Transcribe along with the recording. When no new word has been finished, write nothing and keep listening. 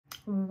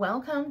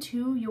Welcome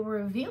to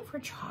your review for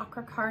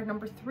chakra card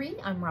number 3.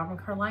 I'm Robin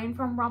Carline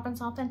from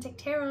Robin's Authentic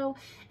Tarot,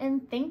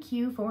 and thank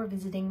you for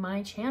visiting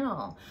my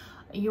channel.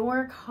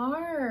 Your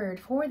card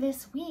for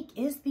this week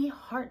is the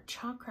heart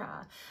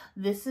chakra.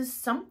 This is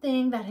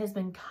something that has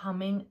been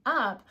coming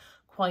up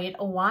quite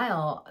a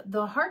while.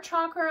 The heart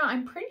chakra,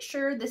 I'm pretty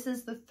sure this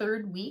is the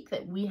 3rd week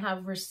that we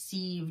have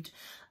received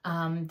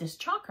this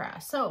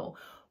chakra. So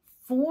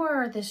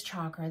for this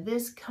chakra,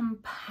 this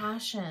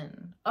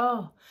compassion,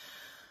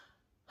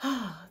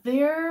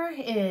 there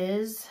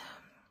is,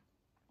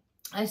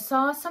 I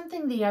saw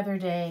something the other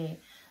day,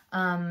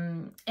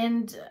 and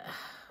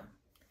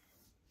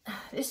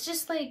it's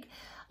just like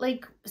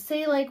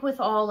say like with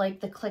all like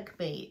the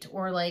clickbait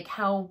or like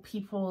how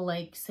people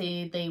like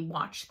say they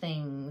watch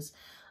things,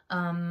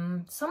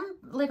 I'm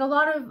not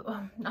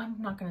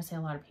going to say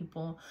a lot of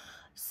people,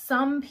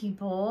 some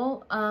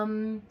people,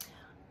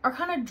 are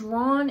kind of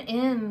drawn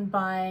in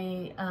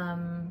by,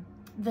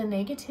 the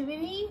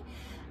negativity.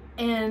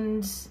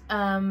 And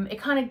it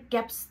kind of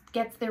gets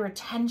their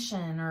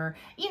attention, or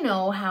you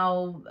know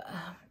how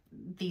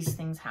these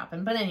things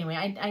happen. But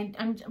anyway,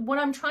 what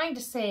I'm trying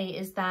to say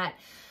is that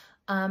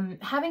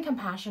having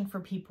compassion for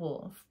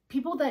people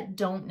that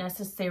don't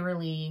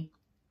necessarily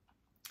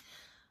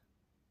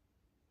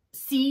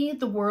see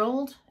the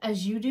world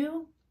as you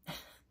do.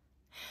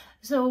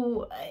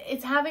 So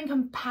it's having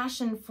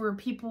compassion for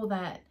people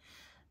that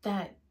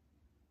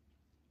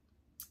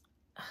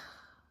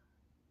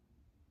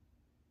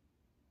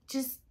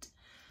just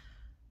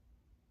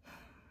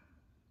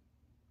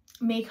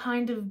may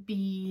kind of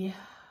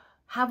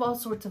have all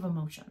sorts of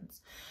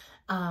emotions.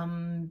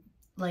 Oh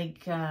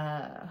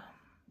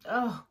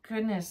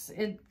goodness,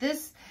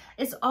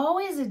 it's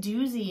always a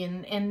doozy,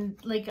 and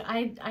like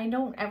I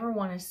don't ever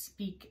want to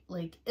speak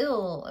like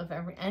ill of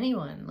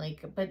anyone,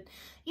 like, but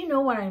you know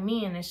what I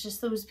mean. It's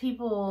just those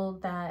people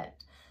that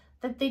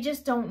they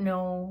just don't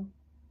know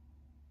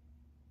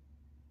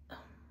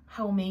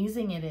how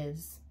amazing it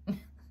is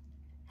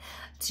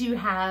to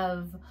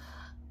have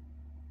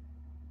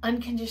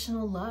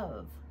unconditional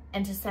love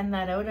and to send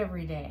that out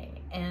every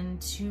day,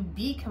 and to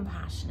be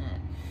compassionate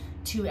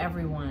to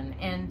everyone,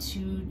 and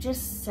to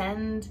just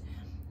send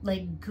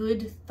like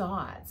good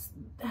thoughts.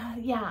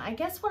 Yeah, I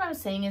guess what I'm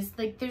saying is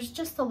like there's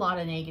just a lot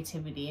of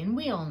negativity, and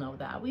we all know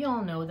that. We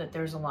all know that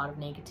there's a lot of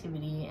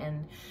negativity,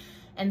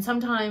 and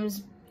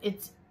sometimes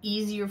it's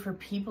easier for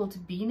people to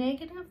be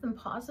negative than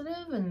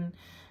positive,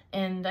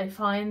 and I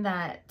find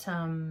that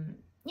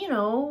you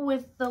know,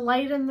 with the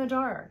light and the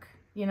dark,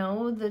 you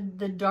know,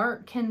 the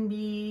dark can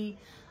be,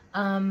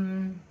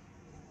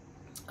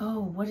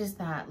 what is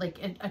that? Like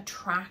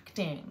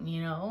attracting,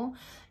 you know,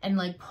 and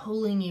like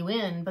pulling you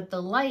in, but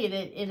the light,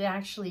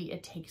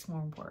 it takes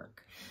more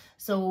work.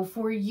 So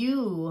for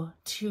you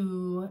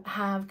to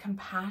have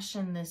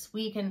compassion this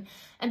week, and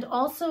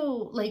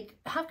also like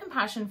have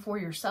compassion for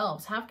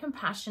yourselves, have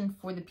compassion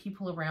for the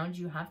people around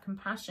you, have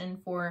compassion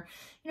for,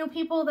 you know,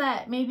 people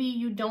that maybe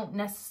you don't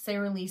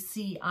necessarily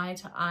see eye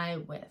to eye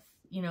with,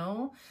 you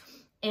know,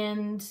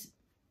 and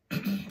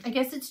I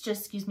guess it's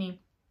just, excuse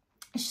me,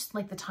 it's just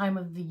like the time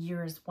of the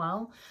year as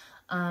well,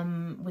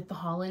 with the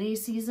holiday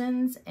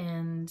seasons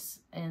and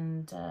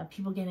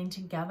people getting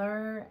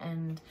together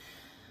and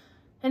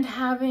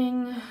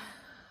having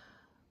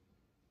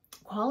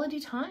quality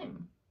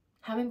time,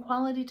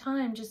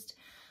 just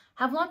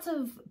have lots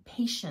of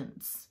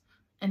patience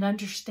and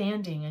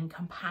understanding and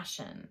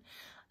compassion,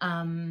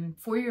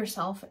 for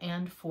yourself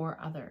and for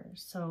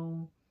others.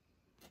 So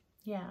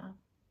yeah,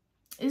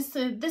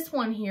 this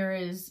one here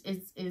is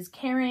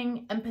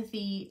caring,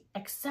 empathy,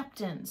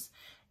 acceptance,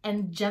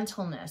 and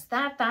gentleness.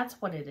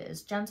 That's what it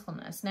is,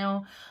 gentleness.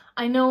 Now,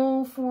 I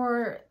know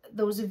for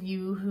those of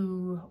you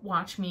who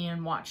watch me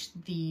and watch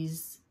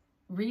these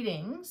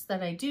readings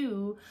that I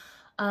do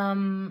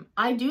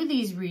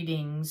these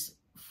readings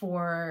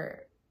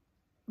for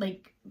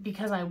like,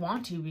 because I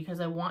want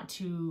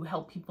to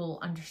help people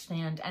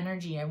understand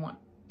energy. I want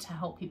to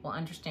help people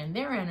understand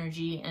their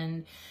energy,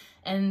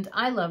 and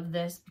I love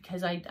this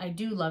because I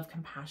do love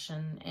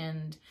compassion,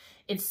 and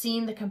it's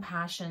seeing the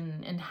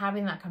compassion and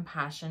having that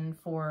compassion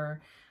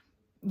for,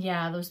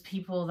 yeah, those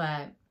people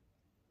that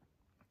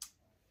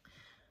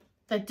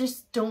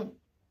just don't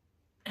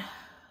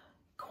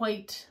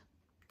quite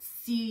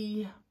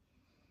see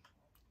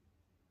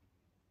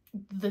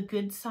the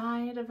good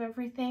side of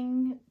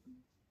everything.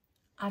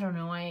 I don't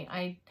know.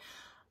 I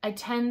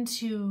tend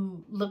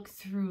to look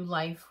through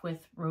life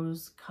with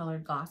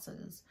rose-colored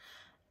glasses,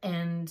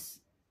 and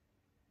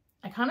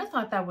I kind of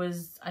thought that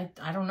was, I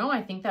don't know,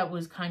 I think that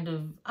was kind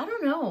of, I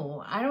don't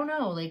know,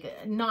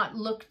 like not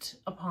looked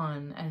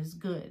upon as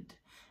good.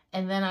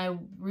 And then I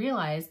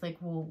realized like,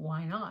 well,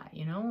 why not,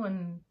 you know?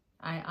 And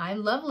I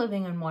love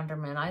living in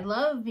wonderment. I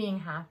love being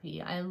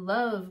happy. I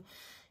love,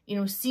 you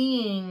know,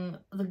 seeing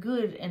the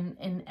good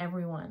in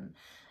everyone.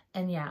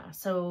 And yeah,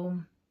 so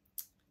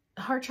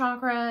the heart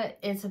chakra,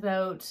 it's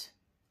about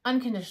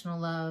unconditional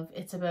love.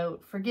 It's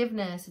about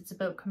forgiveness. It's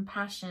about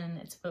compassion.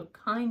 It's about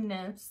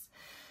kindness.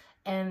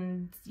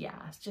 And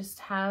yeah, just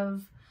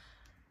have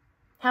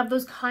Have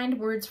those kind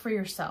words for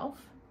yourself.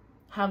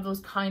 Have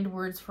those kind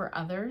words for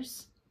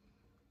others.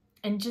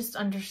 And just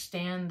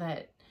understand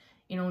that,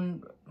 you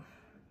know,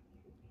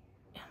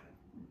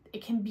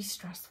 it can be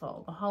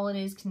stressful. The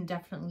holidays can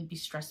definitely be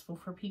stressful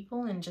for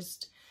people, and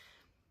just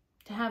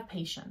to have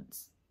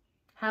patience,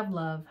 have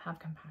love, have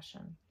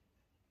compassion.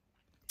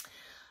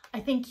 I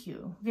thank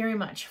you very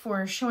much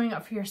for showing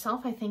up for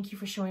yourself. I thank you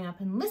for showing up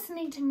and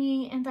listening to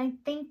me. And I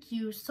thank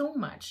you so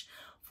much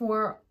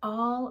for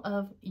all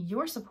of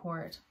your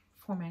support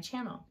for my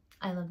channel.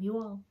 I love you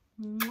all.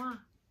 Mwah.